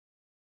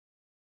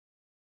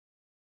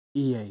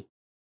EA,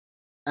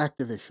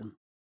 Activision,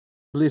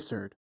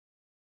 Blizzard,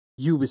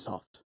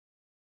 Ubisoft.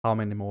 How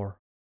many more?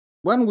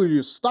 When will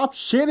you stop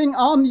shitting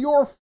on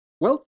your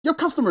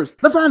customers,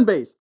 the fan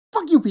base?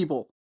 Fuck you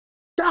people!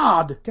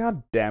 God!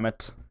 God damn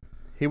it.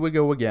 Here we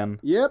go again.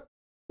 Yep.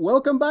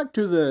 Welcome back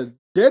to the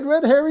Dead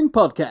Red Herring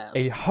Podcast.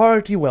 A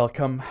hearty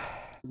welcome.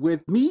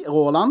 With me,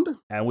 Roland.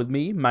 And with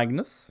me,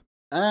 Magnus.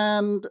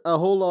 And a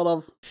whole lot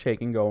of...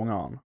 shaking going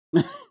on.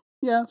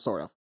 Yeah,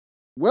 sort of.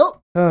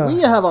 Well,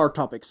 we have our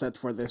topic set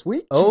for this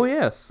week. Oh,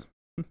 yes.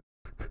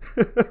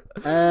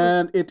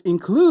 And it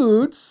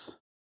includes...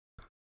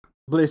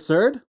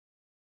 Blizzard.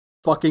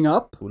 Fucking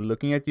up.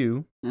 Looking at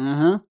you.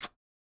 Uh-huh.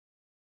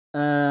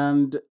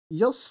 And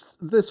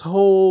just this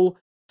whole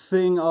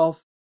thing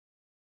of,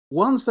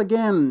 once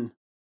again,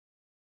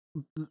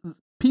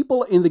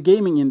 people in the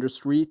gaming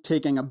industry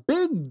taking a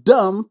big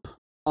dump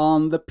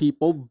on the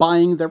people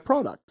buying their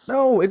products.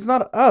 No, it's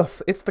not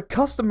us. It's the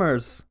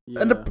customers.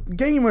 Yeah. And the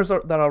gamers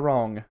that are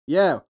wrong.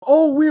 Yeah.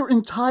 Oh, we're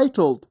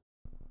entitled.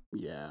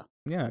 Yeah.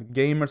 Yeah,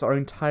 gamers are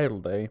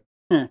entitled, eh?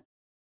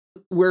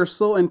 We're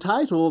so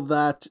entitled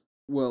that,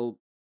 well,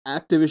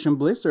 Activision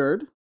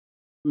Blizzard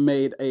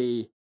made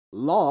a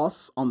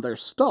loss on their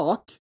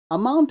stock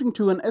amounting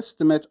to an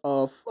estimate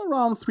of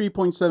around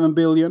 3.7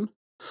 billion.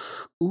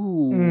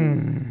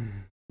 Ooh.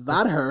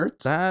 That hurt.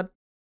 That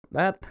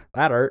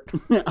hurt.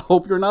 I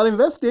hope you're not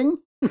investing.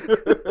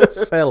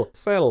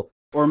 Sell.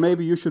 Or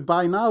maybe you should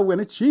buy now when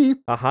it's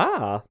cheap.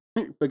 Aha.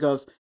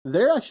 Because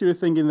they're actually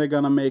thinking they're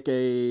gonna make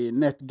a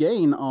net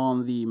gain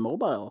on the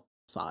mobile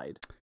side.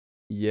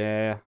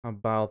 Yeah,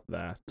 about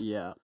that.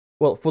 Yeah.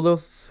 Well, for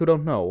those who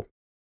don't know,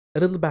 a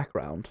little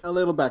background. A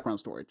little background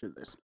story to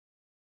this.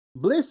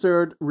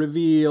 Blizzard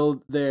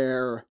revealed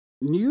their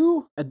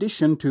new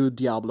addition to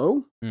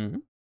Diablo,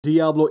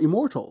 Diablo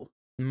Immortal,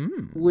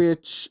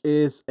 which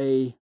is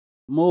a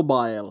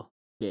mobile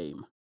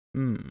game.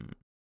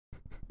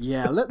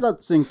 Yeah, let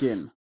that sink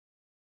in.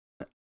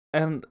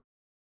 And,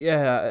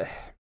 yeah,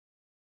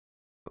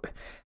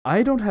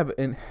 I don't have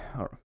any...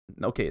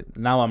 Okay,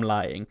 now I'm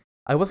lying.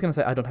 I was gonna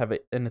say I don't have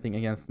anything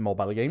against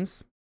mobile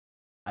games.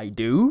 I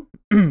do,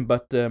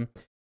 but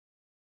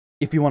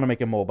if you want to make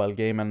a mobile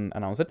game and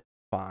announce it,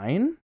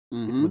 fine.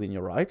 It's within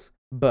your rights.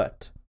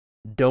 But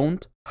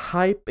don't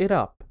hype it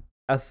up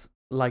as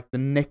like the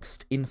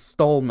next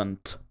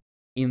installment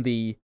in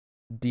the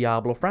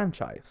Diablo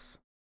franchise.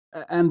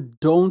 And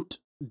don't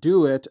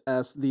do it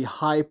as the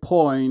high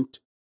point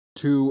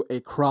to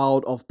a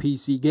crowd of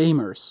PC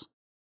gamers.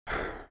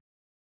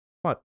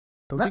 What?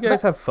 Don't you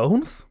guys have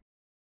phones?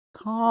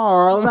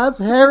 Carl, that's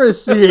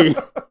heresy.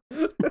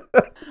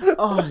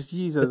 Oh,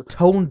 Jesus. The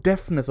tone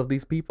deafness of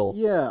these people.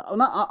 Yeah,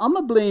 I'm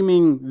not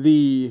blaming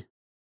the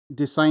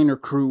designer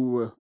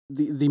crew,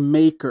 the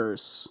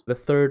makers. The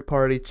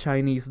third-party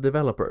Chinese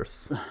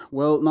developers.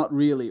 Well, not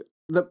really.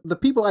 The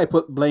people I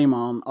put blame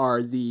on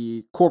are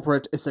the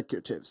corporate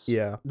executives.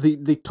 Yeah.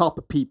 The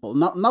top people,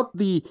 not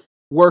the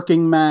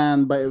working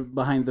man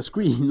behind the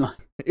screen.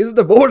 It's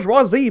the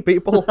bourgeoisie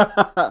people.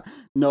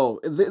 No,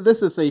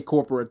 this is a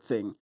corporate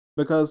thing.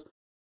 Because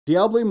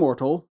Diablo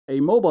Immortal, a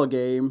mobile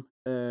game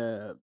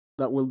that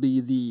will be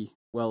the,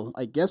 well,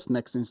 I guess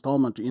next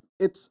installment,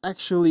 it's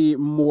actually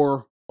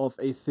more of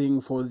a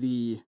thing for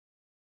the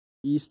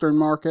Eastern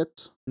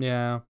market.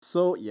 Yeah.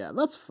 So, yeah,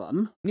 that's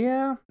fun.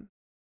 Yeah.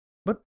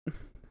 But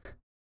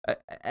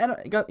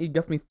it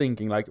got me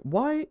thinking, like,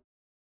 why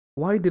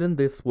didn't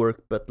this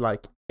work but,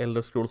 like,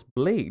 Elder Scrolls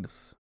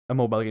Blades, a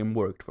mobile game,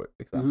 worked, for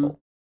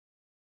example?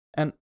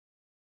 And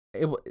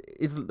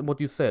it's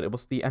what you said. It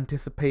was the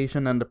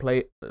anticipation and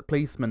the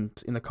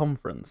placement in the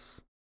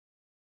conference.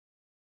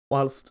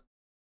 Whilst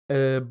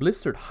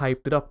Blizzard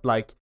hyped it up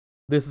like,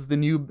 this is the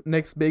new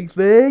next big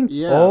thing.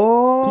 Yeah,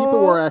 oh!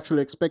 People were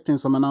actually expecting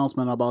some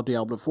announcement about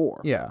Diablo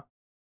 4. Yeah.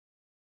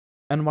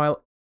 And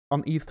while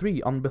on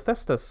E3, on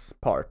Bethesda's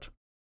part,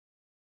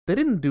 they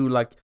didn't do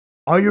like,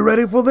 are you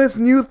ready for this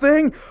new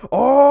thing?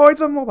 Oh,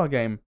 it's a mobile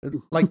game.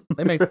 Like,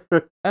 they made...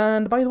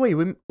 And by the way,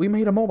 we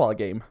made a mobile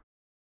game.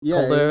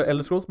 Yeah, called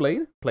Elder Scrolls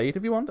Blade. Play it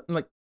if you want.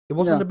 Like, it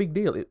wasn't a big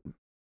deal.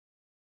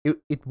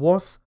 It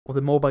was what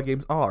the mobile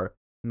games are.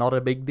 Not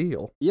a big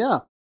deal.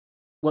 Yeah,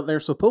 what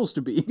they're supposed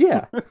to be.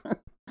 Yeah.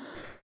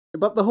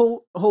 But the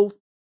whole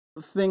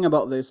thing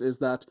about this is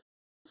that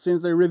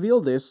since they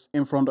revealed this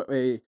in front of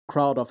a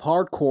crowd of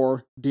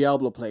hardcore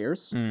Diablo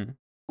players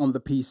on the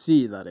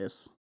PC, that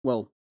is.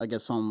 Well, I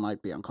guess some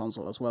might be on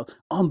console as well.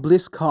 On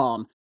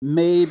BlizzCon,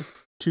 made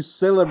to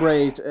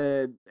celebrate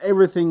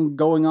everything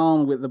going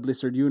on with the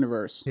Blizzard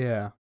universe.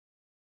 Yeah.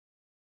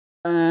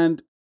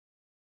 And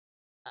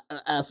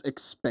as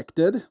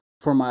expected,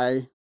 from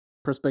my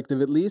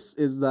perspective at least,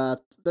 is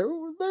that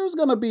there's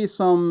gonna be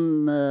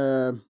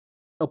some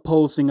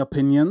opposing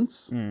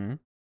opinions.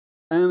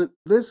 And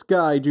this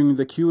guy during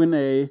the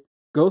Q&A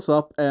goes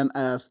up and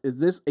asks, is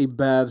this a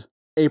bad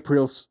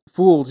April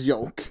Fool's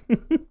joke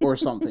or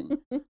something?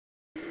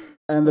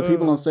 And the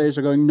people on stage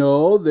are going,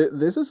 no,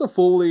 this is a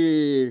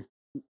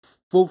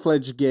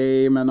full-fledged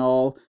game and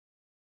all.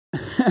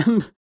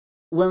 And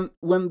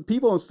when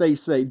people on stage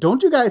say,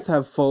 don't you guys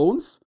have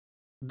phones?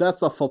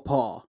 that's a faux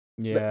pas.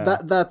 Yeah.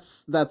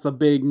 That's a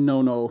big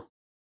no.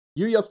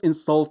 You just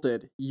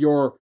insulted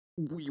your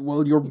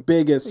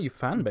biggest Your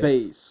fan base.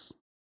 base.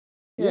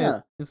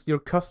 Yeah. It's your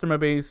customer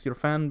base, your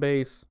fan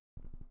base,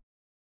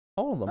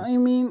 all of them. I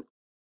mean,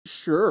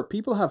 sure,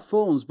 people have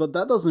phones, but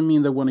that doesn't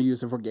mean they want to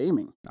use it for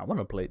gaming. I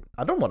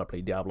don't want to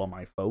play Diablo on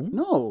my phone.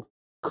 No.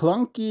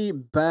 Clunky,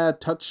 bad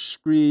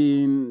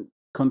touchscreen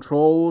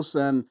controls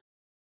and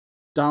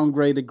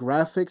downgraded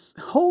graphics.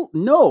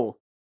 No.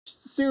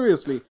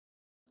 Seriously.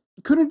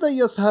 Couldn't they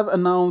just have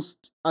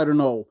announced, I don't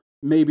know,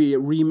 maybe a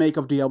remake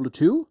of Diablo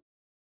 2?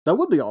 That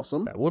would be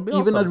awesome. That would be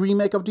Even awesome. a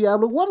remake of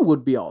Diablo 1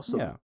 would be awesome.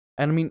 Yeah.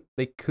 And I mean,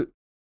 they could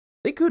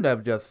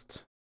have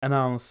just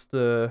announced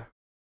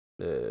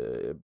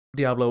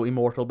Diablo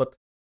Immortal, but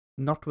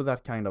not with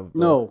that kind of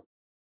No.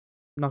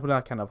 Not with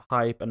that kind of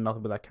hype and not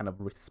with that kind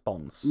of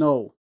response.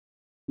 No.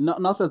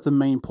 Not as the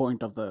main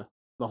point of the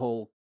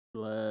whole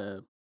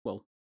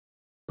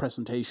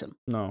presentation.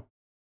 No.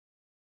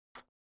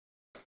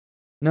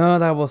 No,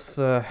 that was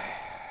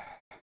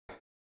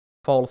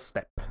false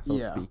step, so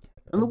to speak.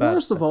 And the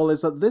worst of all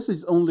is that this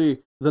is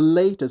only the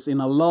latest in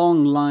a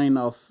long line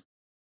of,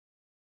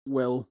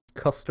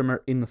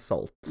 customer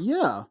insult.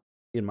 Yeah.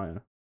 In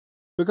my...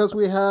 Because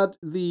we had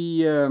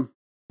the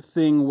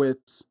thing with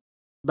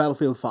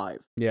Battlefield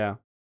 5. Yeah.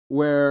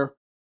 Where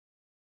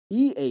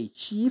EA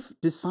Chief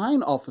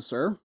Design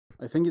Officer,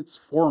 I think it's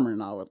former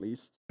now at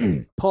least,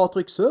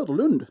 Patrik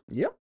Söderlund.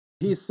 Yep.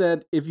 He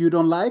said, if you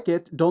don't like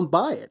it, don't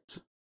buy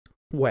it.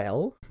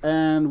 Well.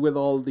 And with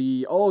all the,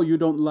 you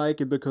don't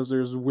like it because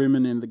there's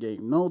women in the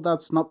game. No,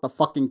 that's not the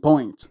fucking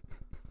point.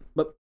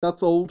 But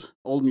that's old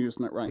news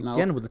right now.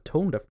 Again with the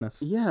tone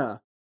deafness. Yeah.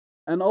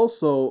 And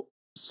also,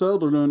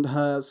 Söderlund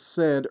has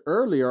said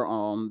earlier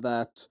on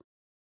that,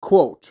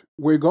 quote,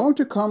 we're going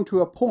to come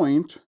to a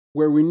point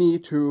where we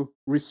need to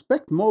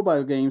respect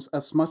mobile games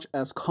as much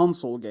as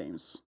console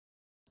games.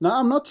 Now,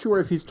 I'm not sure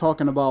if he's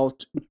talking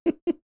about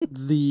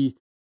the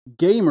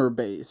gamer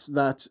base,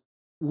 that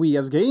we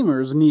as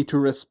gamers need to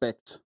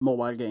respect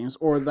mobile games,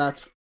 or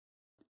that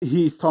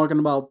he's talking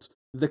about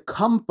the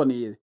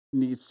company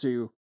needs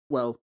to,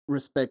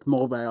 respect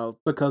mobile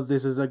because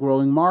this is a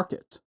growing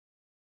market.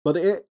 But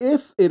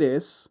if it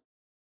is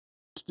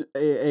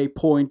a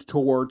point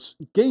towards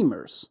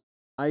gamers,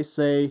 I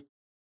say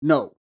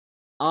no.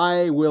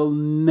 I will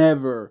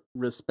never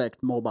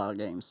respect mobile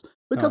games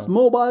because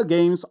mobile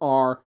games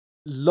are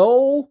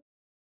low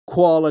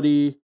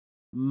quality,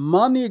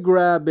 money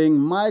grabbing,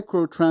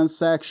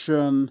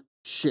 microtransaction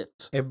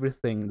shit.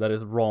 Everything that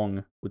is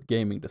wrong with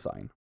gaming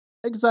design.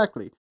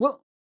 Exactly.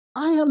 Well,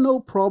 I have no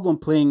problem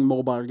playing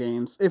mobile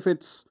games if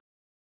it's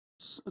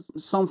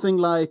something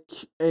like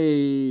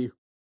a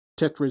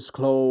Tetris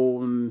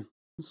clone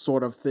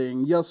sort of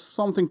thing. Just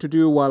something to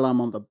do while I'm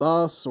on the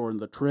bus or in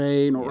the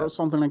train or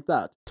something like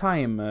that.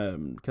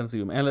 Time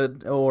consume,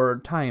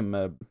 or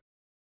time,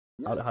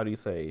 how do you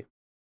say?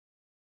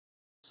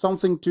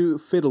 Something to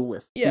fiddle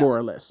with, more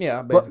or less.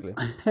 Yeah, basically.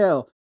 But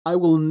hell, I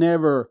will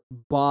never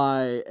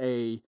buy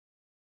a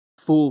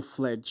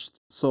full-fledged,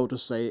 so to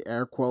say,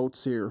 air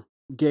quotes here,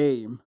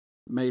 game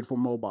made for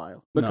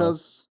mobile.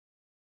 Because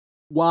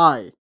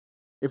why?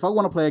 If I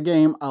want to play a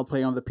game, I'll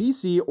play on the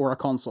PC or a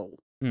console.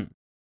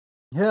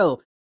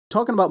 Hell,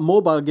 talking about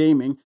mobile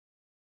gaming,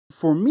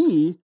 for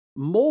me,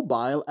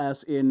 mobile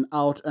as in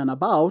out and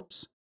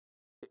about,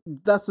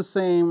 that's the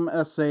same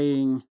as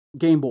saying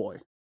Game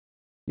Boy.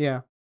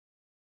 Yeah.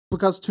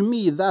 Because to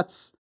me,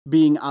 that's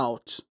being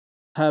out,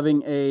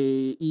 having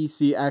a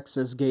easy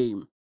access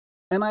game.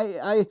 And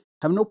I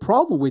have no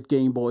problem with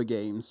Game Boy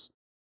games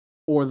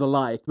or the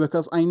like,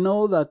 because I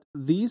know that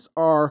these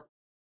are,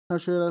 how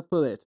should I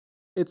put it?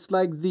 It's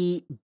like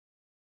the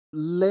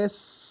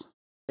less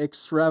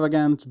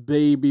extravagant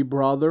baby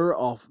brother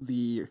of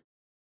the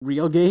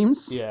real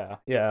games.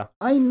 Yeah.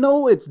 I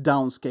know it's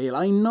downscale.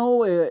 I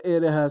know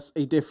it has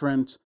a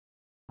different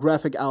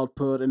graphic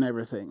output and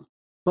everything.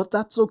 But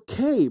that's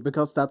okay,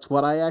 because that's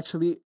what I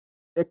actually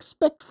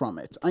expect from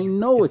it. I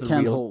know it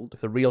can hold.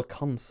 It's a real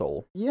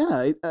console.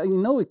 Yeah, I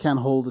know it can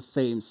hold the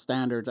same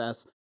standard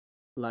as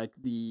like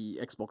the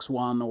Xbox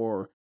One,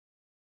 or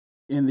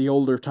in the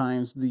older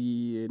times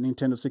the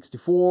Nintendo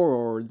 64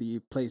 or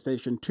the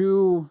PlayStation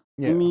 2.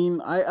 Yeah. I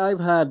mean, I've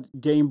had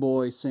Game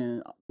Boy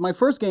since my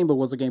first Game Boy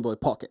was a Game Boy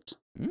Pocket,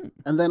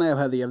 and then I've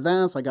had the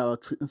Advance. I got a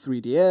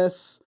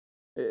 3DS.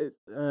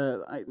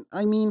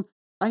 I mean,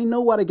 I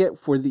know what I get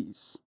for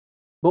these.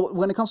 But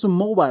when it comes to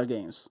mobile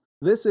games,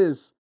 this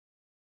is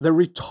the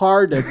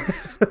retarded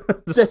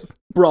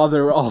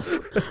stepbrother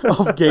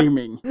of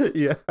gaming.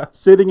 Yeah.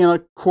 Sitting in a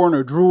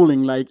corner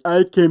drooling like,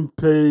 I can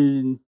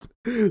paint.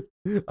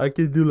 I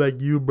can do like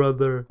you,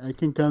 brother. I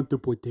can count the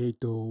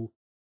potato.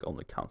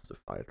 Only counts the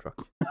fire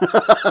truck.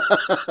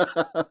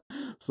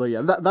 So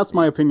yeah, that's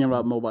my opinion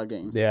about mobile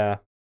games. Yeah.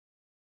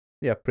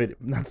 Yeah,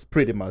 that's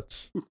pretty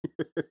much.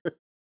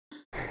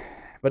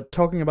 But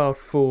talking about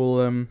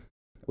full,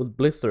 with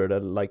Blizzard,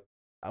 like,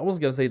 I was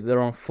gonna say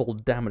they're on full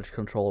damage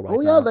control right now.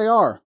 Oh yeah, they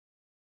are.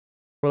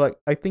 Well, like,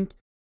 I think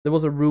there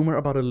was a rumor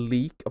about a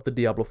leak of the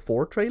Diablo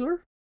 4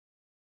 trailer.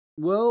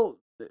 Well,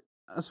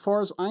 as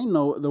far as I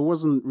know, there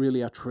wasn't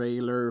really a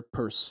trailer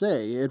per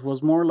se. It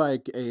was more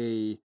like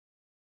a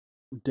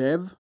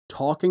dev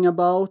talking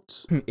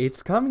about.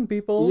 It's coming,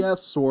 people.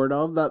 Yes, sort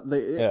of. That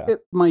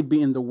it might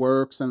be in the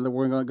works, and they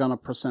were gonna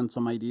present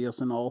some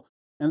ideas and all.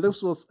 And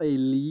this was a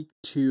leak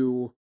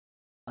to,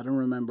 I don't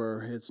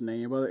remember his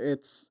name, but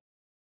it's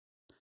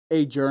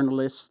a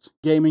journalist,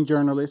 gaming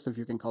journalist, if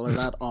you can call it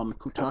that, on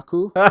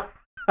Kotaku.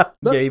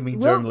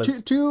 Gaming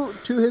journalist. To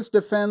his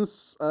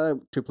defense,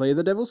 to play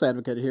the devil's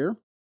advocate here,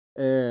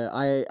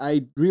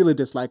 I really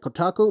dislike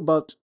Kotaku,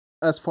 but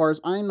as far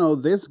as I know,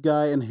 this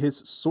guy and his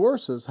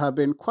sources have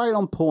been quite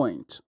on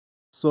point.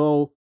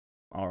 So,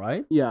 all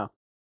right, yeah,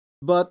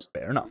 but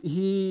fair enough.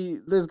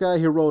 This guy,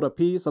 he wrote a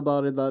piece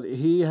about it that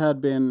he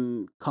had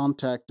been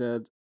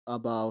contacted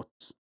about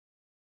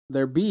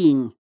there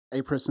being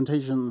a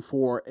presentation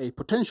for a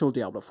potential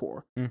Diablo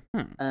 4,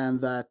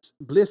 and that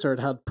Blizzard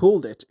had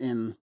pulled it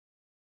in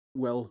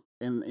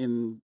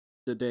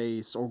the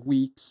days or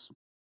weeks,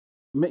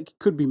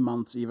 could be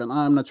months even.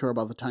 I'm not sure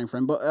about the time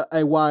frame, but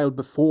a while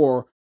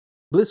before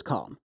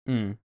BlizzCon.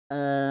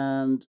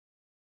 And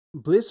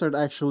Blizzard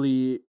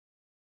actually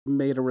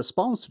made a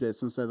response to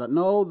this and said that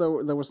no,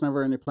 there was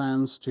never any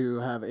plans to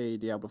have a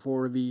Diablo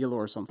 4 reveal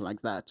or something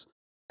like that.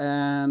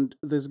 And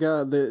this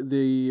guy,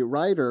 the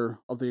writer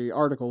of the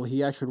article,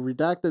 he actually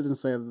redacted and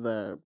said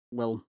that,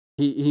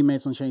 he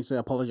made some changes to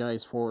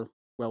apologize for,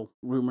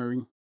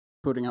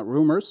 putting out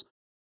rumors.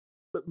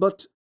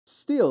 But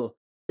still,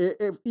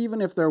 even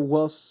if there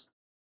was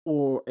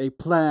or a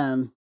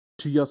plan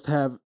to just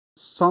have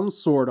some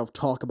sort of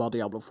talk about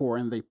Diablo 4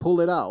 and they pull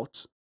it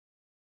out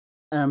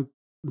and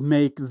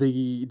make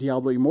the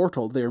Diablo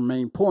Immortal their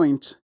main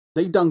point,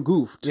 they done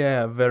goofed.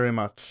 Yeah, very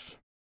much.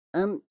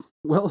 And,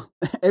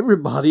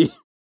 everybody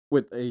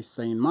with a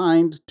sane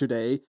mind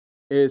today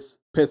is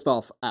pissed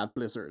off at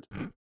Blizzard.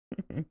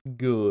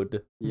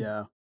 Good.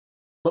 Yeah.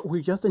 But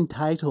we're just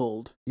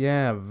entitled.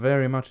 Yeah,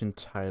 very much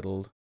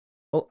entitled.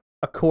 Well,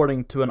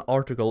 according to an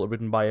article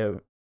written by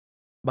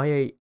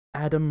a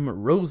Adam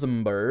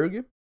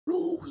Rosenberg.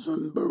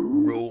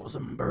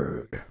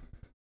 Rosenberg.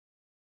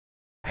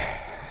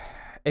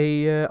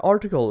 A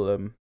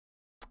article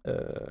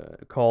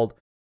called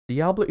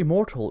Diablo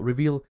Immortal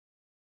reveals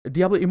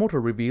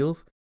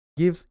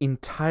gives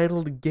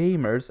entitled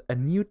gamers a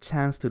new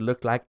chance to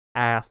look like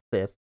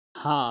asses.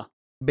 Ha.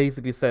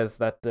 Basically says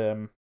that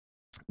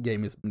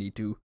gamers need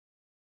to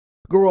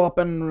grow up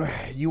and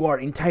you are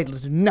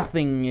entitled to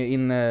nothing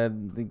in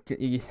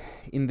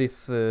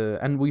this,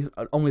 and we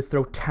only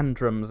throw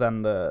tantrums,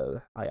 and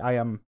I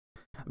am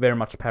very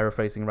much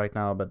paraphrasing right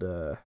now, but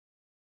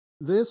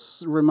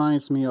this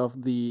reminds me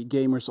of the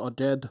Gamers Are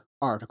Dead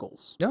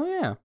articles. Oh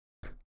yeah,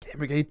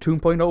 Gamergate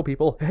 2.0,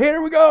 people.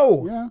 Here we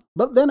go. Yeah,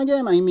 but then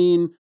again, I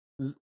mean,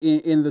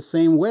 in the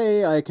same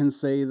way, I can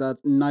say that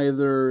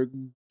neither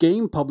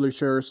game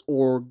publishers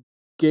or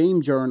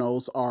game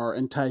journals are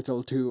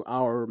entitled to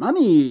our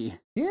money.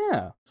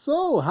 Yeah.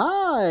 So,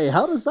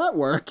 how does that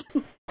work?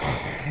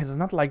 It's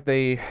not like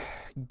they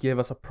give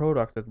us a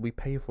product that we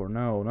pay for.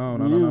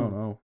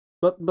 No.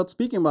 But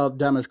speaking about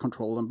damage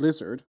control and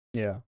Blizzard,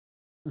 yeah,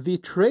 the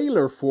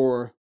trailer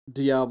for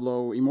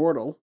Diablo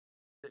Immortal,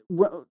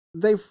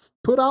 they've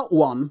put out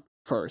one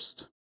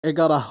first. It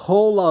got a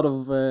whole lot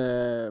of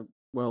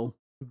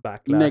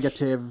backlash.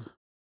 Negative.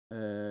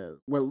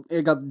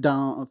 It got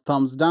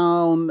thumbs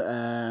down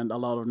and a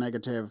lot of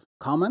negative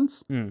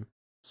comments.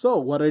 So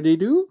what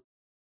do?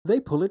 They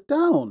pull it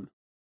down.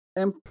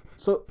 And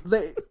so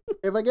they,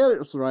 if I get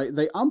it right,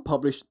 they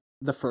unpublished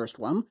the first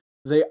one.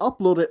 They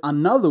uploaded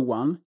another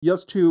one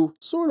just to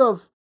sort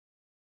of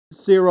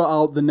zero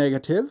out the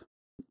negative.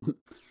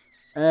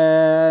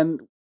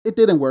 And it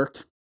didn't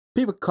work.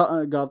 People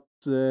got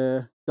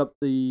the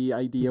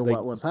idea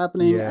what was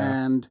happening.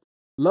 Yeah. And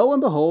lo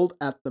and behold,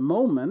 at the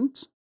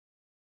moment,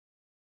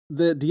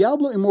 the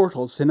Diablo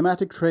Immortal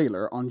cinematic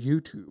trailer on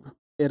YouTube,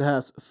 it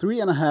has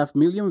 3.5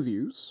 million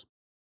views.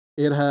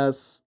 It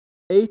has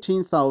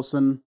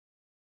 18,000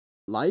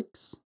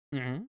 likes,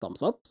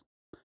 thumbs ups.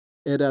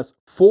 It has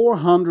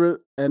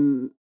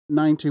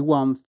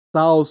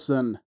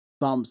 491,000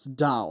 thumbs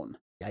down.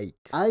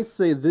 Yikes. I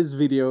say this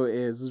video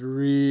is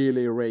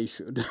really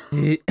racial.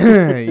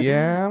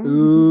 Yeah.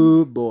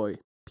 Oh boy.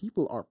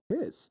 People are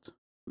pissed.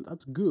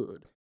 That's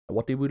good.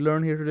 What did we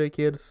learn here today,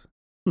 kids?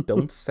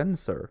 Don't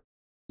censor.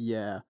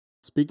 Yeah.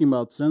 Speaking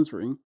about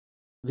censoring,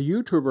 the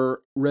YouTuber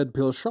Red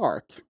Pill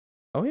Shark.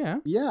 Oh, yeah?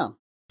 Yeah.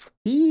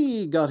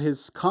 He got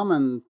his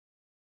comment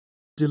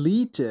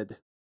deleted.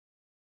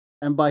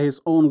 And by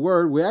his own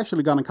word, we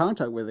actually got in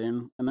contact with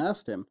him and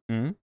asked him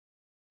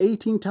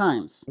 18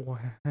 times.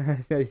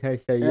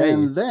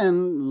 And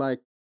then,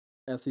 like,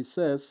 as he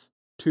says,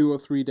 2 or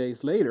 3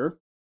 days later,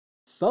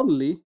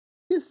 suddenly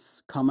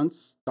his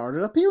comments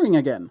started appearing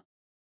again.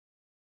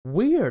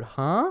 Weird,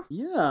 huh?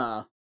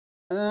 Yeah.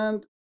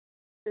 And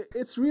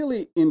it's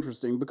really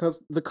interesting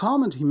because the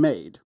comment he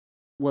made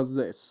was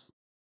this.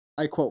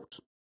 I quote,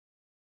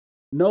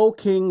 "No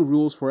king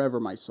rules forever,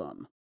 my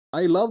son.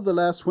 I love the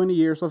last 20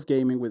 years of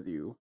gaming with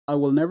you. I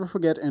will never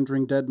forget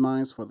entering Dead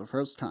Mines for the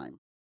first time.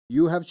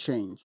 You have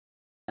changed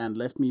and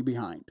left me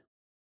behind.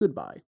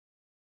 Goodbye.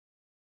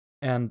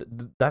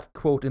 And that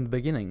quote in the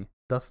beginning,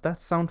 does that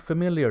sound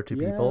familiar to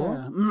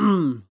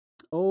people?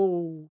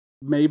 Oh,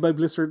 made by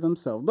Blizzard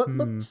themselves.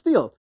 But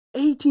still,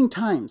 18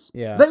 times.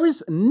 Yeah. There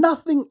is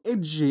nothing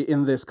edgy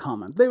in this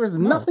comment. There is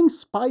nothing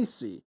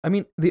spicy. I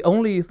mean, the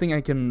only thing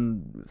I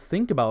can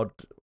think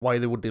about why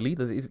they would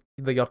delete it is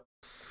they got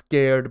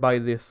scared by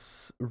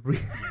this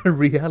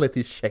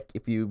reality check,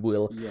 if you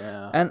will.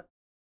 Yeah. And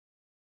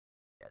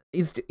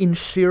it's in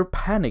sheer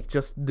panic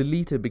just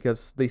deleted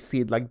because they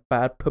see it like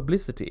bad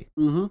publicity.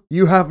 Mm-hmm.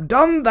 You have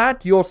done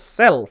that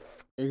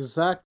yourself.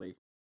 Exactly.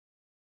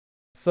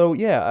 So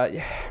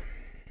yeah,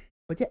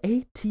 but yeah,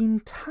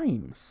 18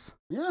 times.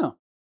 Yeah.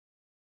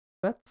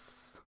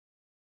 That's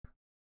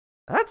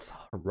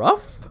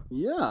rough.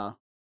 Yeah.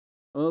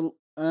 Well,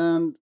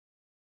 and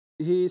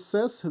he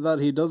says that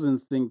he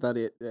doesn't think that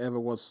it ever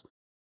was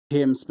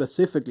him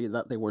specifically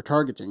that they were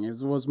targeting.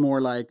 It was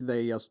more like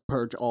they just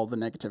purge all the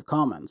negative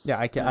comments. Yeah,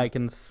 I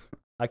could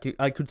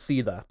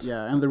see that.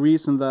 Yeah, and the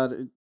reason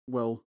that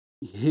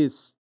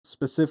his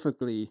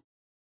specifically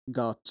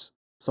got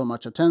so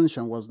much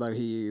attention was that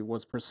he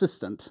was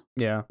persistent.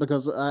 Yeah.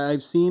 Because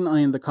I've seen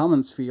in the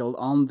comments field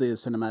on the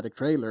cinematic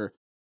trailer,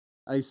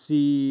 I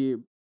see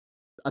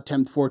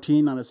attempt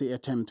 14 and I see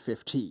attempt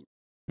 15.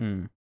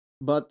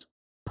 But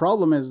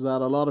problem is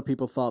that a lot of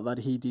people thought that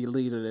he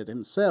deleted it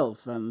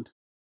himself, and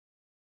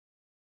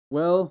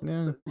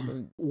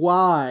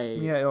why?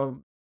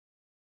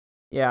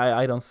 Yeah,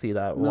 I don't see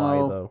that. Why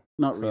though?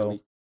 Not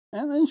really.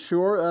 And then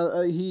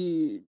sure,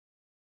 he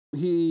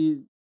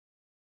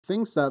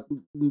thinks that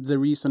the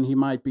reason he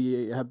might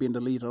have been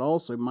deleted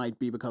also might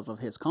be because of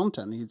his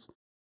content. He's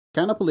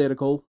kind of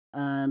political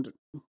and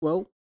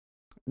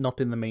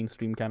not in the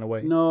mainstream kind of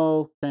way.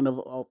 No, kind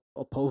of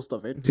opposed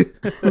of it.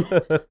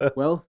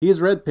 Well, he's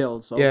red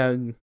pilled, so yeah,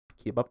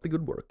 keep up the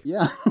good work.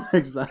 Yeah,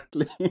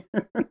 exactly.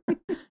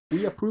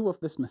 We approve of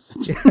this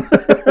message.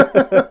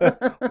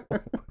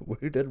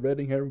 We're Dead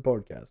Reading Heron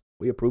podcast.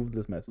 We approve of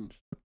this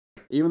message.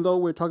 Even though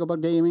we're talking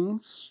about gaming,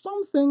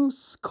 some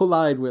things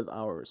collide with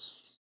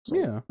ours. So,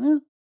 yeah.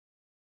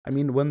 I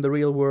mean, when the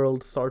real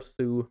world starts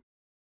to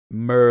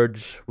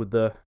merge with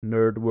the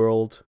nerd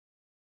world,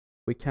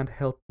 we can't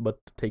help but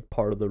take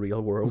part of the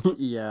real world.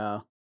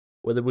 Yeah.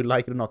 Whether we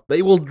like it or not,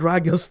 they will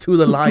drag us to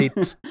the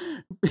light.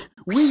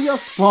 We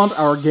just want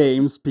our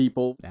games,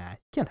 people. Nah, you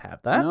can't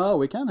have that. No,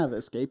 we can't have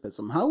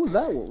escapism. How would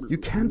that work? You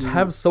can't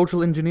have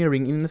social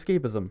engineering in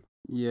escapism.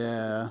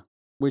 Yeah.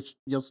 Which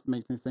just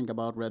makes me think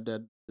about Red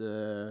Dead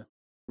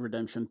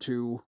Redemption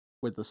 2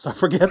 with the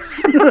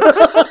suffragettes.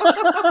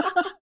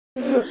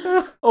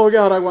 Oh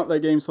god, I want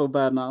that game so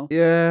bad now.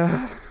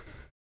 Yeah.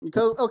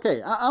 Because,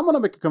 okay, I'm gonna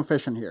make a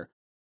confession here.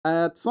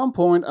 At some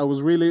point, I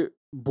was really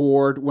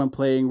bored when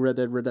playing Red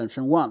Dead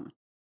Redemption 1.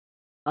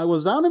 I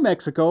was down in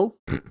Mexico,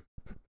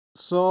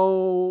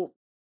 so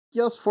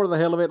just for the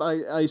hell of it,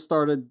 I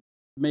started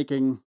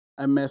making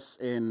a mess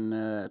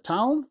in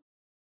town.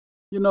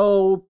 You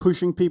know,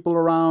 pushing people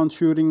around,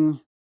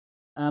 shooting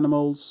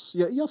animals,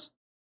 just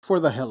for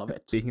the hell of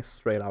it. Being a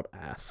straight out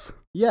ass.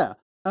 Yeah,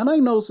 and I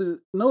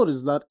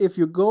noticed that if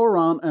you go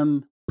around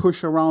and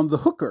push around the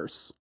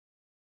hookers,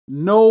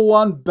 no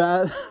one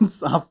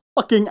bats a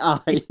fucking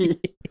eye.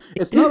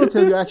 It's not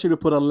until you actually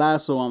put a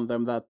lasso on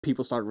them that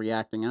people start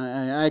reacting.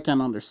 I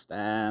can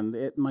understand.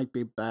 It might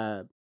be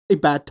a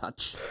bad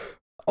touch.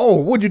 Oh,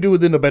 what'd you do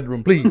within the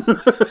bedroom, please?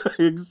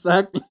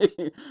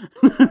 Exactly.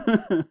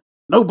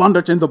 No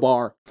bondage in the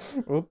bar.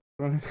 Oh.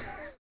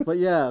 But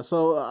yeah,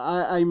 so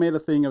I made a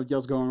thing of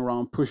just going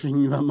around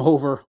pushing them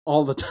over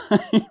all the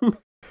time.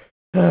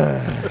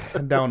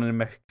 Down in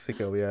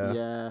Mexico, yeah.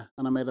 Yeah,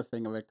 and I made a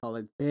thing of it, called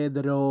it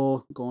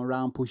Pedro, going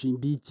around pushing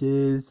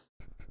beaches.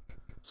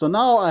 So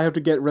now I have to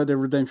get Red Dead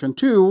Redemption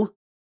 2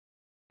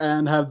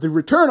 and have the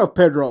return of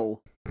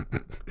Pedro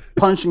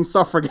punching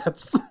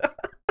suffragettes.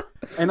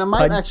 And I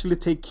might actually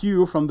take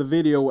cue from the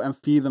video and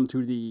feed them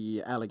to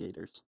the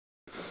alligators.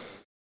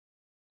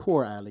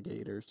 Poor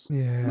alligators.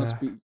 Yeah. Must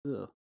be.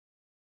 Ugh.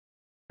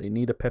 They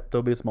need a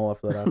Pepto-Bismol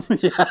after that.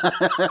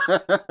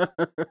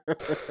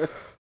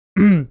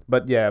 Yeah.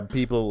 But yeah,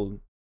 people,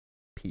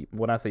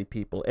 when I say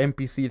people,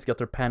 NPCs got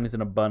their panties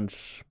in a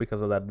bunch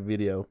because of that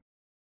video.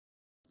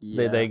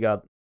 Yeah. They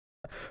got...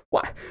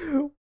 Why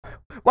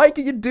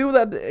can you do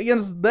that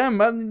against them?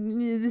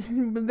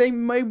 They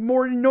might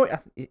more annoy...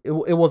 It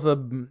was a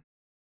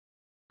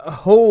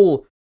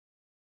whole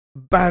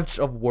batch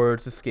of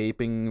words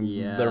escaping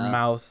their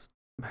mouths.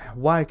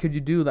 Why could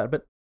you do that?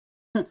 But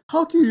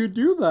how can you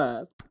do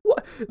that?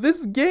 What?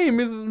 This game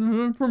is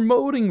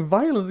promoting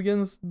violence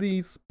against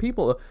these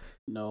people.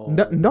 No.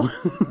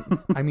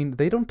 I mean,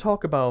 they don't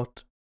talk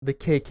about the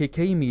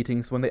KKK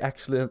meetings when they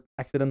actually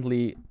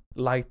accidentally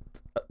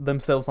light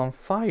themselves on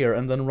fire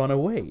and then run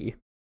away.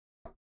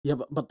 Yeah,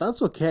 but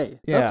that's okay.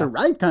 Yeah. That's the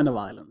right kind of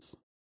violence.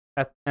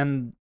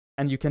 And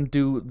you can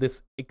do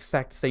this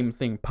exact same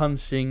thing,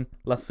 punching,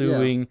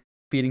 lassoing,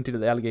 feeding to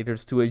the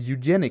alligators to a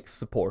eugenics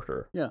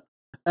supporter. Yeah.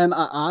 And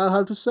I'll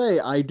have to say,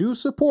 I do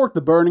support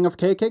the burning of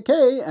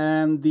KKK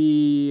and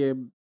the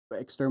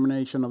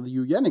extermination of the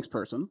eugenics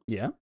person.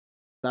 Yeah.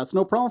 That's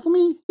no problem for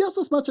me, just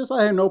as much as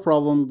I have no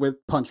problem with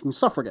punching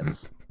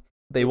suffragettes.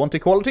 They want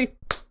equality?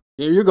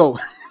 Here you go.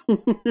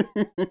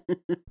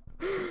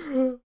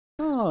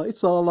 Oh,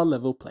 it's all a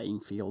level playing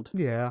field.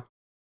 Yeah.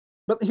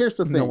 But here's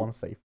the thing. No one's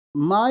safe.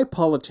 My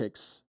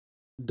politics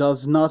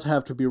does not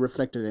have to be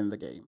reflected in the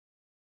game.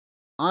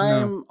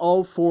 I'm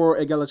all for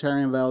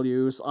egalitarian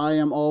values. I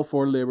am all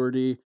for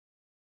liberty.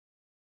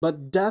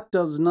 But that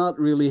does not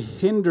really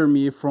hinder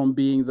me from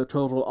being the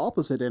total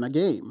opposite in a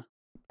game.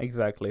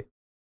 Exactly.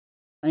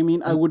 I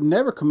mean, I would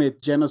never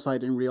commit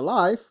genocide in real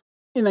life.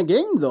 In a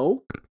game,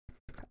 though,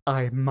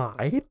 I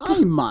might.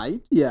 I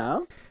might, yeah.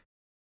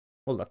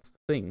 Well, that's the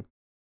thing.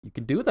 You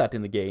can do that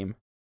in the game.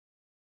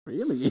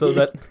 Really? So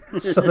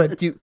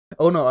that you...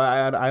 Oh, no,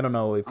 I don't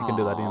know if you can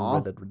do that in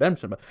Red Dead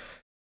Redemption, but...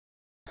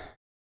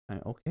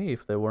 Okay,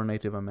 if there were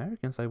Native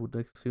Americans, I would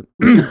assume...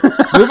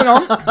 Moving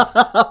on!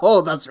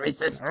 Oh, that's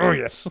racist. Oh,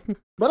 yes.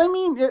 But I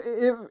mean,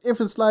 if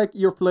it's like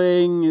you're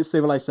playing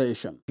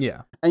Civilization.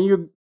 Yeah. And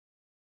you...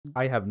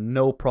 I have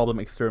no problem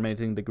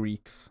exterminating the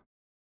Greeks.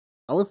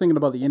 I was thinking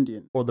about the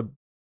Indian. Or the...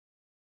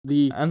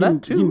 The And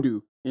that too.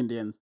 Hindu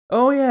Indians.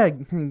 Oh, yeah,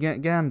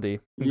 Gandhi.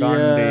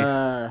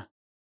 Yeah.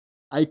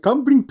 I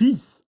come bring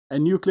peace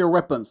and nuclear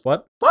weapons.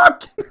 What?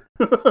 Fuck!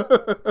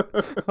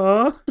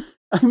 Huh?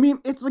 I mean,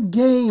 it's a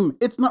game.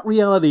 It's not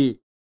reality.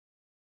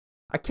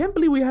 I can't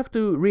believe we have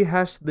to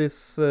rehash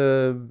this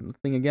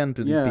thing again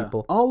to these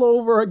people. All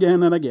over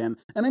again and again.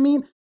 And I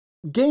mean,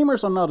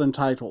 gamers are not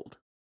entitled.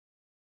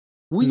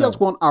 We just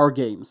want our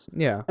games.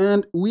 Yeah.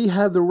 And we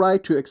have the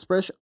right to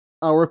express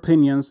our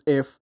opinions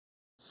if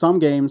some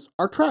games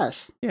are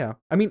trash. Yeah.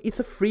 I mean, it's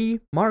a free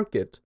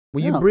market.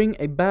 When you bring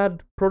a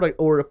bad product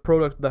or a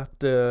product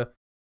that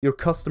your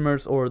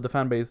customers or the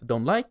fan base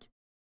don't like,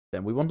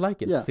 then we won't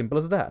like it. Yeah. Simple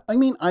as that. I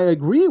mean, I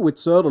agree with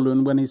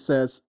Söderlund when he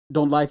says,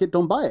 don't like it,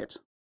 don't buy it.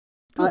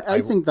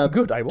 I think that's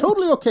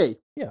totally okay.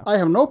 Yeah. I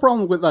have no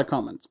problem with that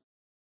comment.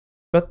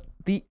 But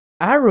the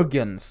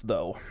arrogance,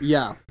 though.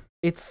 Yeah.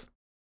 It's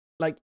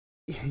like,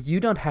 you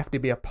don't have to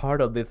be a part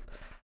of this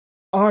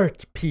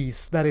art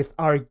piece that is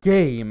our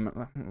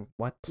game.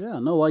 What? Yeah,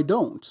 no, I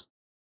don't.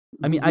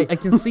 I mean, I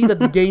can see that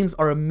the games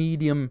are a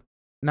medium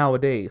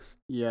nowadays.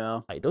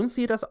 Yeah. I don't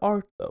see it as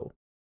art, though.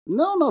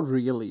 No, not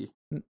really.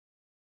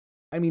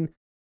 I mean,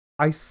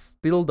 I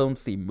still don't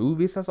see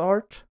movies as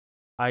art.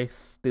 I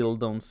still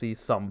don't see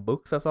some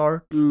books as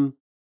art.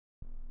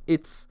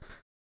 It's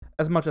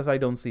as much as I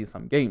don't see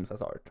some games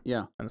as art.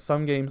 Yeah. And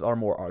some games are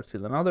more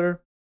artsy than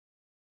other.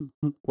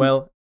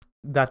 Well,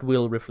 that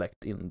will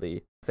reflect in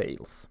the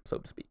sales, so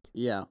to speak.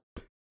 Yeah.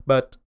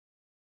 But,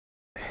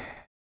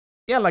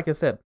 yeah, like I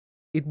said,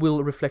 it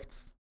will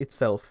reflect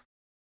itself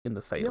in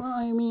the sales.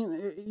 Yeah, I mean,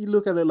 you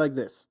look at it like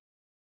this.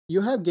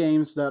 You have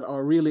games that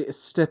are really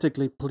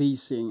aesthetically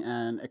pleasing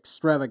and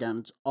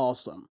extravagant,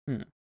 awesome.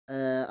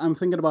 I'm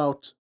thinking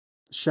about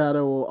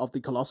Shadow of the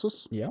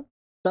Colossus. Yeah.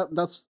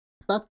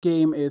 That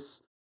game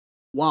is,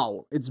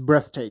 wow, it's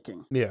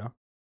breathtaking. Yeah.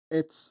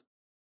 It's,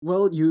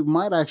 well, you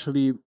might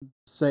actually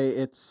say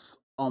it's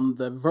on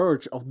the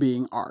verge of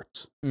being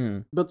art.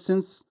 But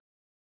since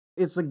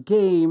it's a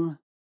game,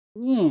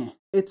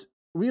 it's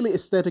really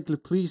aesthetically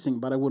pleasing,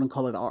 but I wouldn't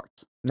call it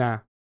art. Nah,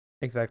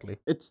 exactly.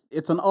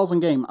 It's an awesome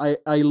game.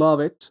 I love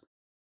it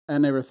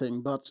and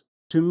everything, but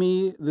to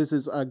me, this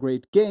is a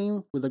great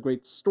game with a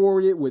great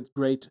story, with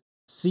great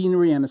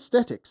scenery and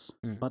aesthetics,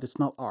 but it's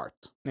not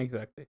art.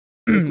 Exactly.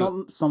 It's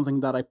not something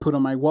that I put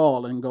on my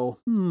wall and go,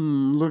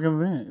 look at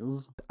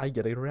this. I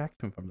get a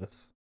reaction from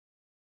this.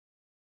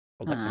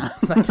 Well,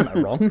 that can I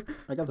wrong?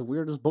 I got the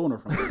weirdest boner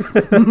from this.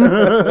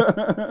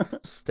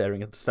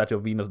 Staring at the statue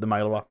of Venus de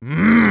Milo.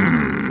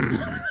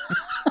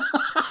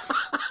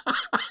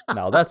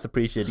 Now that's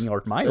appreciating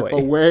art my way.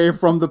 Away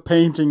from the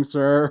painting,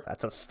 sir.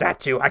 That's a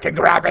statue. I can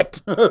grab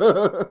it.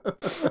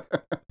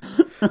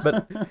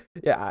 But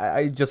yeah,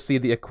 I just see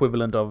the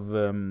equivalent of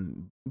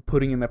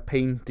putting in a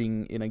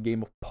painting in a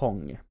game of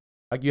Pong.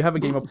 Like, you have a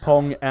game of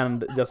Pong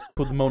and just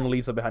put Mona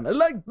Lisa behind it.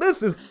 Like,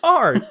 this is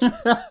art!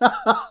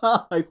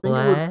 I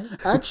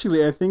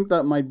think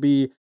that might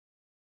be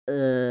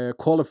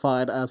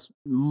qualified as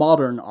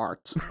modern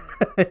art.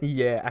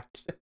 Yeah,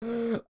 actually.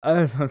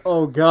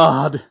 Oh,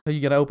 God. You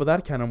gotta open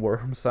that can of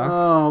worms, huh?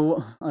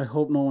 Oh, I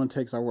hope no one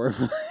takes our word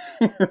for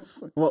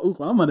this. Well,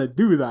 I'm gonna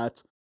do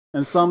that.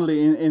 And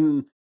suddenly,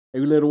 in a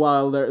little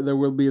while, there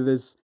will be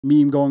this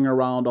meme going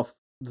around of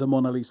the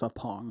Mona Lisa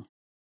Pong.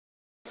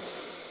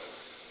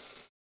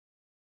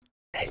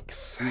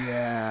 Yikes.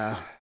 Yeah.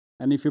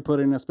 And if you put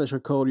in a special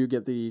code, you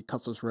get the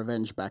Custer's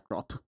Revenge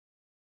backdrop.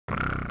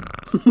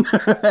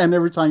 And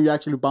every time you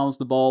actually bounce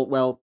the ball,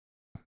 well,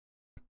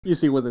 you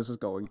see where this is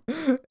going.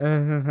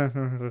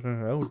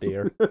 Oh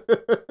dear.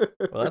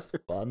 Well, that's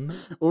fun.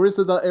 Or is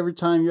it that every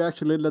time you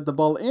actually let the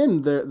ball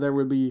in, there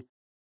will be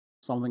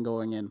something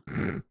going in?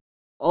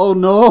 Oh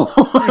no!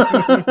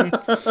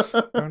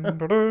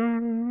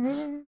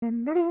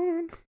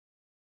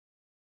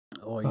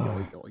 Oi,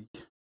 oi, oi.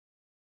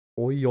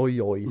 Oi, oi,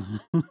 oi.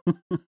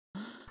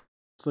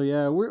 So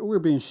yeah, we're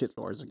being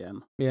shitlords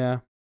again.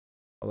 Yeah.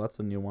 Oh, that's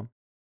a new one.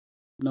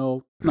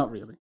 No, not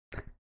really.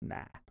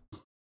 Nah.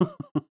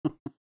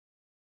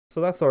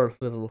 So that's our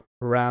little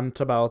rant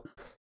about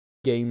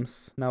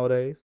games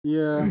nowadays.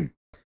 Yeah.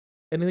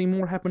 Anything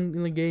more happened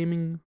in the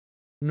gaming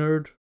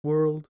nerd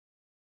world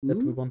that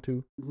we want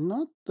to?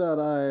 Not that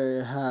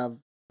I have.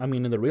 I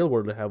mean, in the real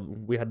world,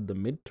 we had the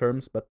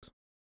midterms, but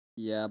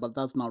Yeah, but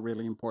that's not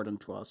really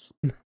important to us.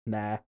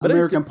 nah. But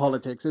American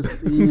politics is.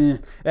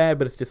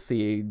 but it's just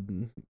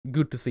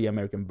good to see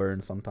American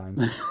burn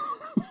sometimes.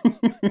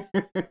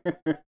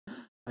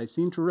 I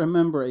seem to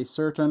remember a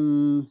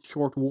certain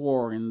short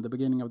war in the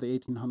beginning of the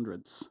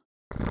 1800s.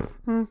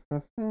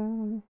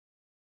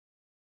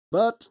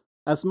 But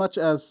as much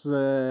as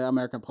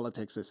American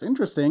politics is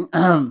interesting,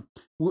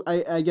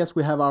 I guess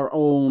we have our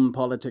own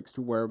politics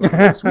to worry about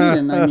in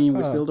Sweden. I mean,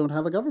 we still don't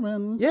have a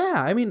government. Yeah,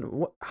 I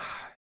mean,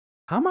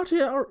 how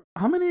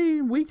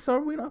many weeks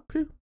are we up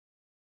to?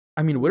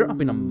 I mean, we're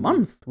up in a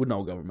month with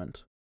no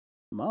government.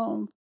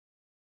 Month?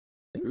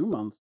 2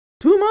 months.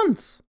 2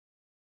 months!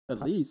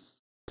 At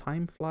least.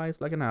 Time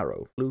flies like an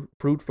arrow.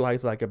 Fruit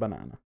flies like a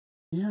banana.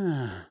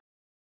 Yeah.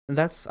 And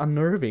that's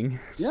unnerving.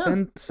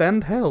 Yeah.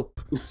 Send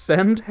help.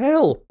 Send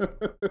help.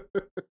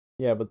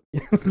 Yeah, but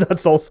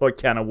that's also a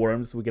can of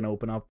worms we can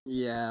open up.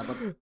 Yeah, but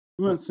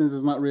since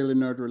it's not really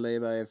nerd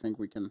related, I think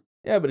we can.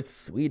 Yeah, but it's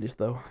Swedish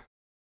though.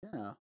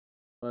 Yeah,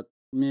 but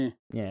meh.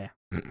 Yeah.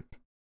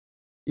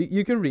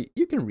 You can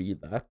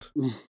read that.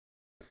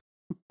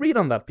 Read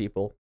on that,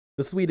 people.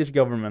 The Swedish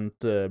government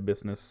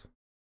business.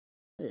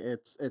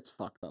 It's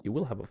fucked up. You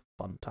will have a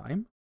fun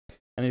time.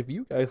 And if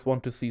you guys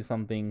want to see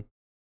something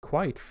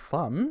quite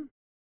fun,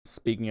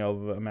 speaking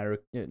of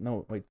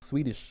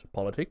Swedish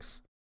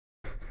politics,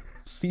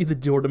 see the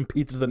Jordan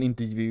Peterson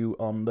interview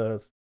on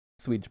the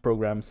Swedish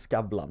program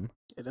Skavlan.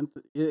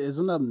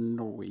 Isn't that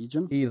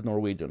Norwegian? He is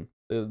Norwegian.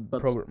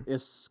 But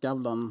is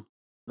Skavlan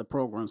the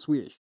program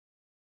Swedish?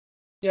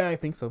 Yeah, I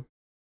think so.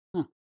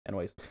 Huh.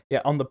 Anyways,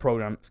 yeah, on the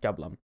program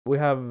Skavlan, we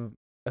have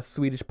a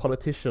Swedish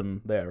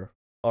politician there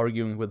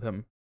arguing with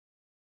him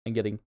and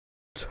getting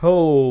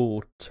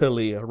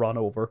totally run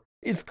over.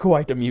 It's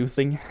quite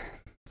amusing.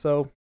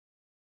 So,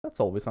 that's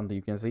always something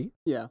you can see.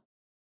 Yeah.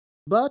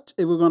 But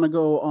if we're gonna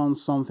go on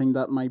something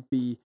that might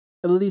be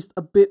at least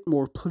a bit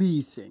more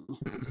pleasing.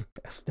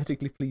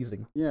 Aesthetically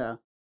pleasing. Yeah.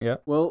 Yeah.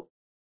 Well,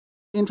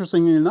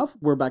 interestingly enough,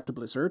 we're back to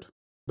Blizzard.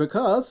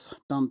 Because,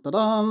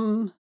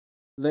 dun-dun-dun,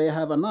 they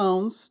have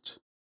announced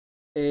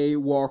a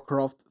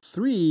Warcraft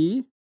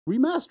 3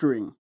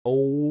 remastering.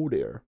 Oh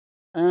dear.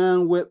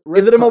 And with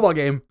Is it a mobile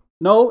game?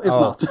 No, it's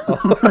not.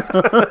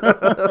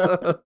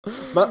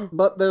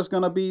 but there's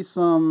gonna be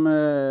some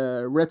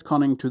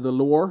retconning to the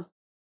lore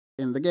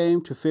in the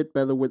game to fit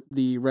better with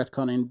the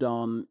retconning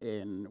done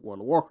in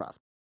World of Warcraft.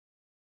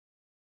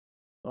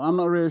 So I'm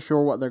not really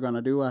sure what they're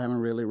gonna do. I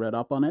haven't really read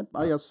up on it.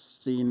 I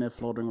just seen it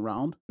floating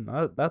around.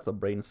 No, that's a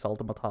brain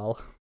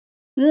saltomatal.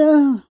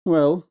 Yeah,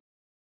 well.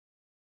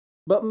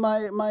 But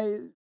my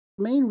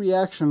main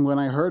reaction when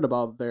I heard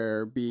about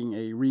there being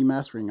a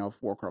remastering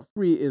of Warcraft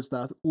 3 is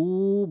that,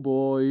 ooh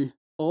boy,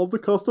 all the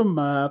custom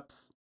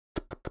maps.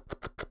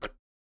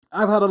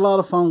 I've had a lot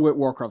of fun with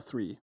Warcraft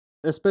 3,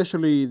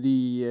 especially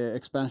the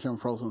expansion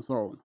Frozen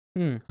Throne.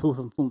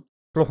 Frozen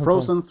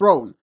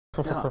Throne.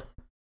 Yeah.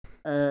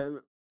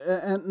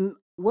 And,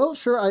 well,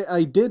 sure,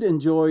 I did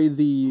enjoy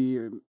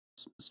the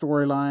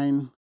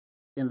storyline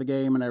in the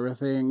game and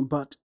everything,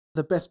 but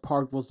the best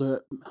part was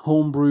the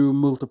homebrew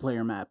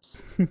multiplayer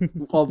maps.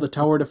 All the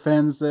tower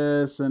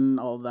defenses and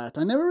all that.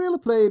 I never really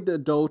played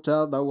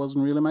Dota. That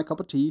wasn't really my cup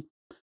of tea.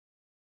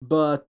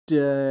 But,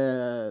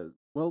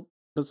 well,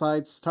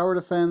 besides tower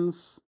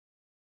defense,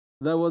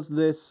 there was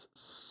this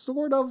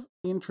sort of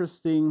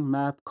interesting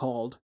map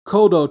called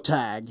Kodo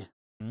Tag.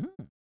 Mm.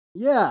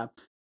 Yeah,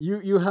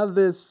 you had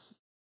this...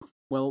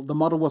 Well, the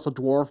model was a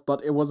dwarf,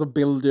 but it was a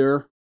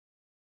builder.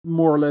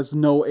 More or less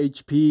no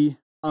HP.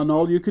 And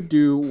all you could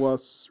do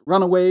was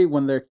run away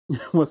when there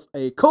was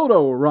a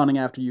Kodo running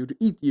after you to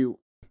eat you.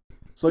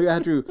 So you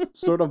had to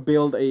sort of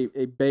build a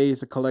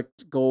base,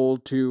 collect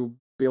gold to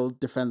build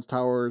defense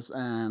towers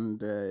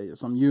and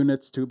some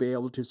units to be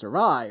able to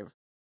survive.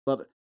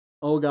 But,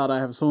 oh god, I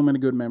have so many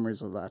good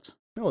memories of that.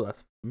 Oh,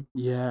 that's fun.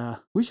 Yeah,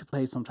 we should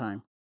play it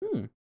sometime.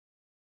 Yeah,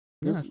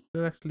 I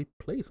should actually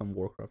play some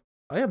Warcraft.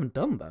 I haven't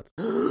done that.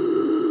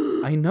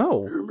 I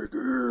know.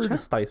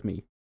 Chastise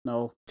me.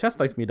 No.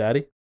 Chastise me,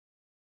 Daddy.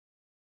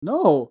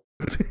 No.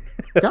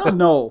 God,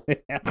 no.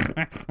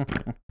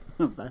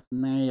 That's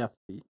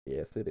nasty.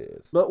 Yes, it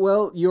is. But,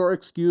 well, you're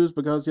excused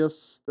because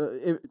just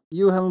if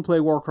you haven't played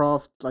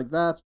Warcraft like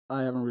that,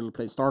 I haven't really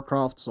played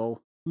StarCraft,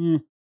 so...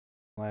 I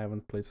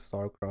haven't played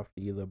StarCraft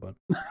either, but...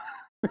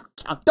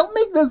 God, don't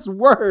make this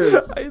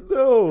worse! I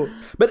know!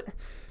 But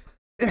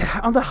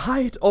on the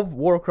height of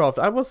Warcraft,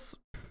 I was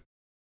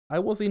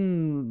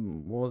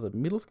in, what was it,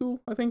 middle school,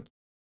 I think?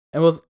 It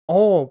was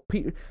all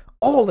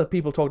that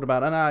people talked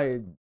about, and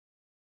I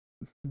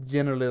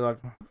generally like...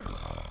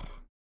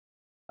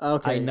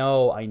 Okay. I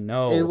know.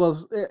 It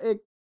was...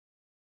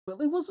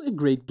 Well, it was a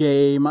great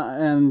game,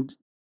 and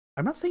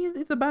I'm not saying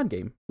it's a bad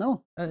game.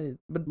 no,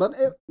 but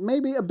it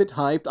maybe a bit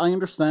hyped. I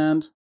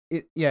understand.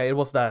 it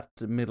was that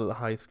middle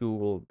high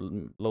school,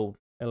 low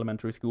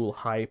elementary school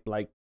hype.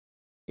 Like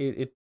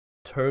it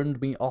turned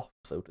me off,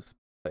 so to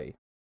say.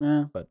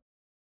 Yeah. But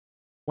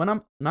when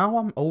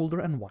I'm older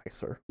and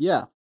wiser.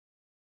 Yeah.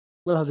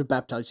 We'll have to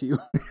baptize you.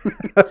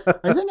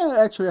 I think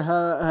I actually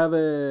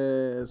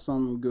have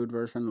some good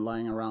version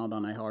lying around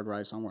on a hard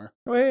drive somewhere.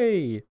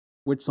 Hey!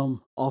 With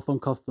some awesome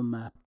custom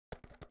map.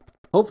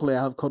 Hopefully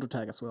I have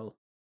Kototag as well.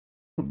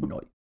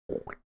 Nice.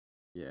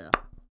 Yeah.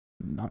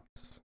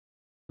 Nice.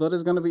 But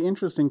it's going to be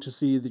interesting to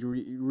see the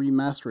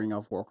remastering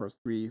of Warcraft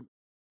 3.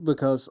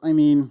 Because, I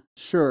mean,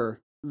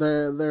 sure,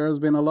 there has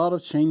been a lot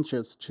of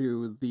changes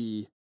to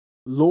the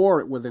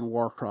lore within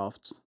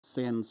Warcraft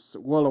since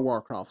World of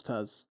Warcraft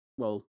has,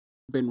 well,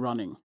 been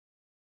running.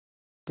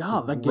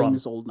 God, that game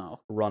is old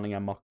now. Running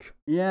amok.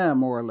 Yeah,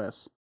 more or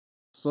less.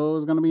 So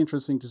it's going to be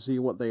interesting to see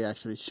what they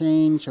actually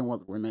change and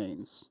what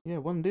remains. Yeah,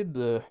 when did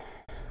World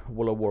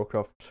of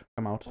Warcraft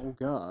come out? Oh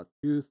god,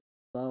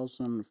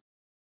 2000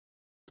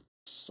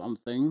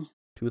 something.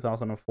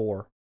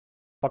 2004.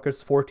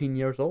 Fucker's 14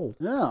 years old.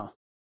 Yeah.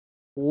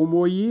 4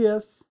 more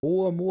years.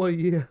 4 more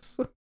years.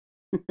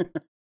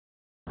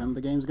 And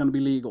the game's going to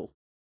be legal.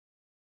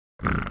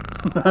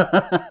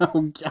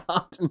 Oh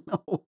god,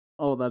 no.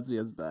 Oh, that's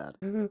just bad.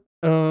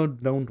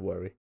 Don't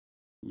worry.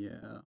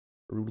 Yeah.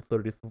 Rule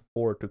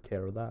 34 took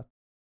care of that.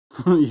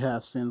 Yeah,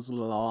 since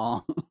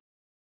long.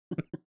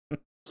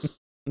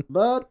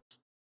 But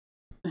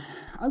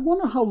I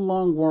wonder how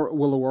long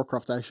World of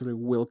Warcraft actually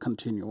will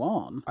continue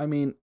on. I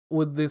mean,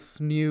 with this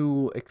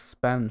new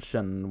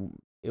expansion,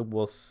 it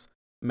was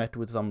met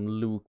with some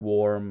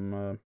lukewarm.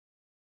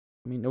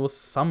 I mean, there was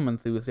some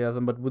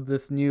enthusiasm, but with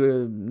this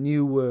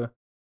new.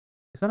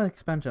 Is that an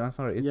expansion? I'm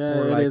sorry. It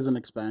is an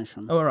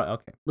expansion. Oh, right,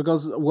 okay.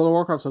 Because World of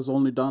Warcraft has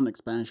only done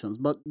expansions,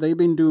 but they've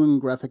been doing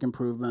graphic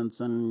improvements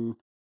and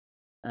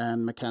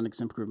mechanics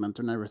improvement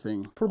and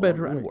everything. For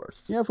better and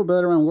worse. Yeah, for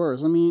better and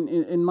worse. I mean,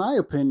 in my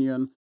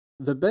opinion,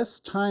 the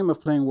best time of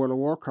playing World of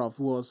Warcraft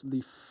was the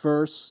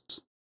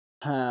first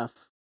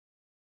half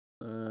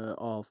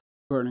of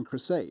Burning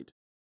Crusade.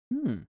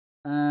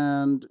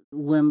 And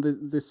when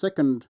the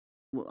second,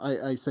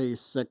 I say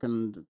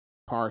second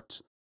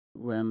part,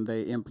 when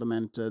they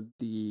implemented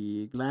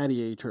the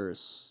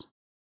gladiators,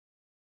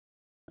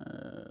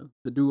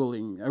 the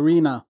dueling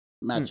arena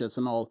matches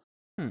and all,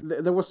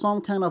 there was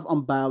some kind of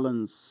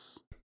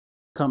unbalance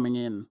coming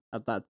in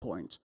at that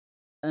point.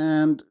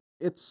 And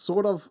it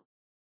sort of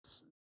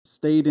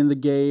stayed in the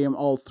game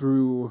all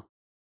through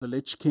the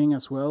Lich King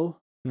as well.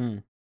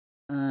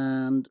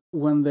 And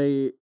when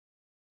they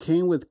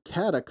came with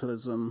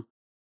Cataclysm,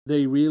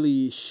 they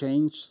really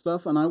changed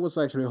stuff, and I was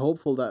actually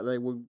hopeful that they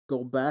would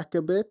go back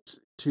a bit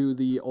to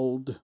the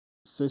old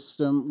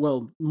system.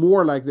 Well,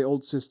 more like the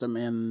old system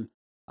in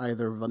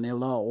either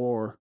vanilla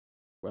or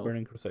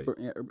Burning Crusade.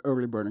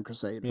 Early Burning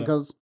Crusade,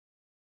 because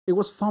it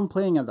was fun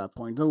playing at that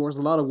point. There was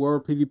a lot of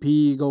world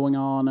PvP going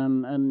on,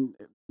 and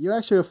you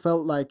actually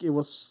felt like it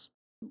was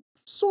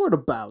sort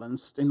of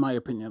balanced, in my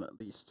opinion at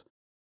least.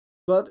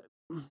 But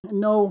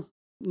no,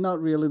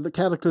 not really. The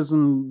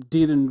Cataclysm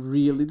didn't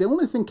really. The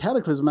only thing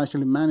Cataclysm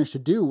actually managed to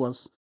do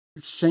was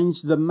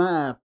change the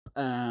map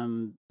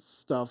and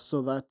stuff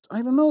so that,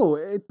 I don't know,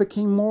 it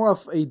became more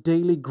of a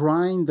daily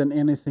grind than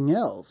anything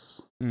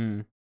else.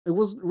 It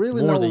was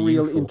really no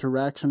real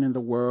interaction in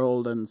the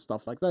world and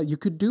stuff like that. You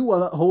could do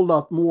a whole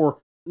lot more,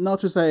 not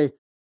to say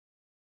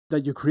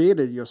that you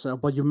created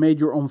yourself, but you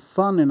made your own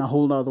fun in a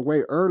whole other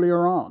way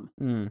earlier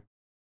on.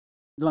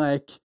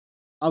 Like,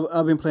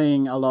 I've been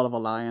playing a lot of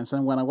Alliance,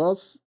 and when I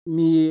was,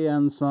 me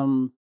and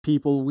some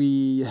people,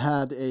 we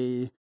had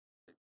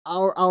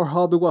our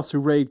hobby was to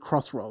raid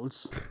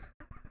Crossroads.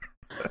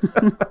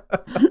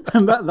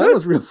 And that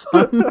was real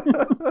fun.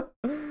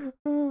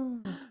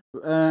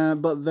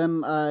 But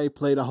then I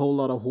played a whole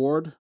lot of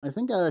Horde. I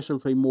think I actually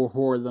played more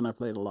Horde than I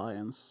played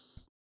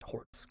Alliance.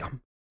 Horde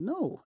scum.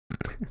 No.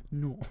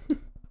 No.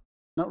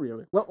 Not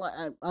really. Well,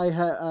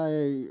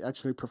 I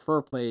actually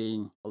prefer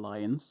playing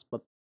Alliance,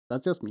 but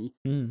that's just me.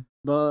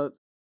 But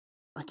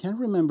I can't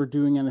remember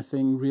doing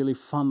anything really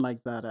fun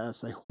like that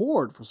as a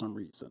Horde for some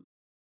reason.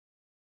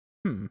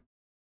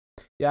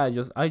 Yeah,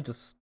 I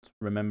just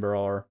remember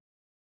our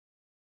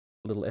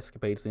little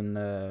escapades in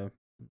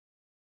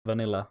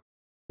vanilla.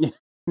 Yeah.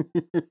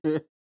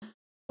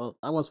 Well,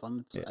 that was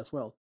fun as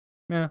well.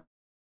 Yeah.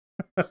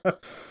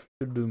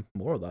 Should do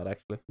more of that,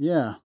 actually.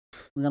 Yeah.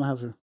 We're gonna have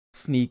to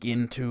sneak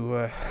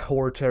into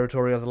Horde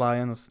territory as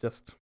Alliance.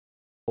 Just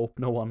hope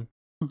no one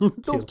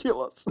Don't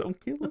kill us. Don't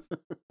kill us.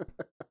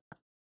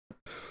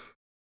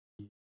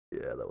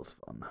 Yeah, that was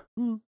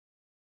fun.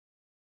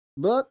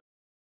 But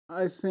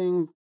I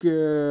think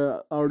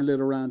our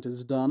little rant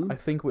is done. I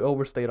think we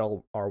overstayed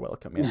our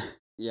welcome, yeah.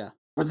 Yeah,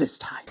 for this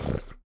time.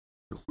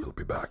 We'll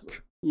be back. So,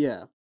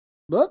 yeah.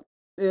 But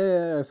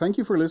thank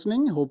you for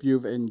listening. Hope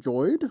you've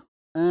enjoyed.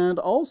 And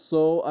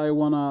also, I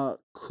want to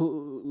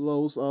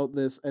close out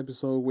this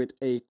episode with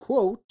a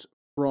quote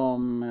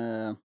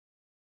from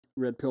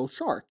Red Pill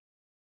Shark.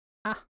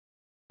 Ah.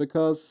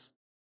 Because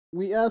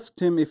we asked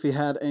him if he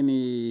had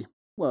any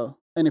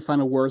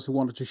final words he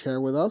wanted to share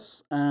with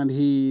us, and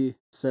he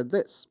said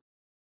this.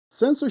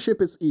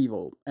 Censorship is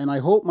evil, and I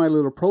hope my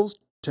little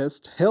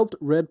protest helped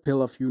Red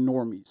Pill a few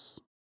normies.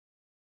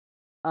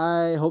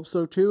 I hope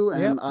so too,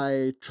 and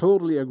I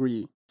totally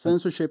agree.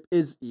 Censorship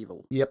is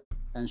evil. Yep.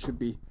 And should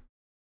be,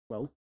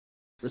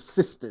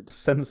 resisted.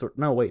 Censored.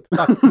 No, wait.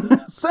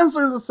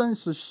 Censor the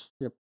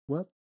censorship.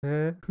 What?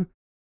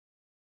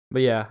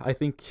 But yeah, I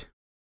think...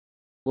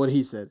 What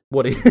he said.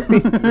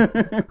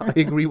 I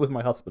agree with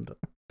my husband.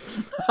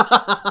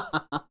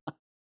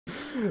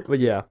 But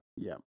yeah.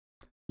 Yeah.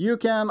 You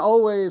can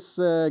always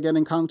get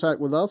in contact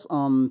with us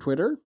on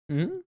Twitter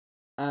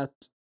at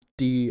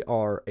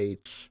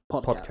DRH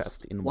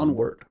podcast in one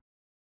word.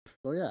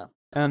 So yeah.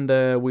 And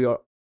we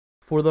are,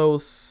 for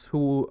those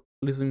who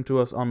listen to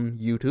us on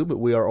YouTube,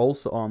 we are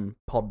also on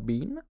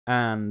Podbean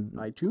and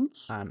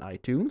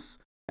iTunes.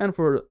 And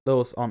for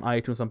those on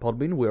iTunes and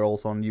Podbean, we are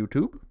also on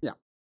YouTube. Yeah.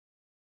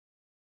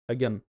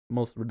 Again,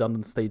 most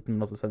redundant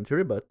statement of the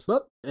century, but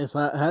it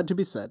had to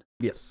be said.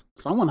 Yes.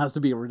 Someone has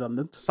to be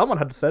redundant. Someone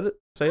had to say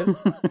it.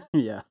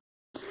 Yeah.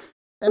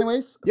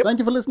 Anyways, thank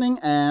you for listening,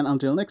 and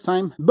until next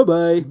time,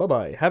 bye-bye.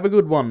 Bye-bye. Have a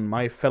good one,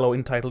 my fellow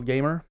entitled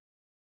gamer.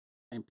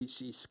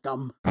 NPC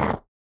scum.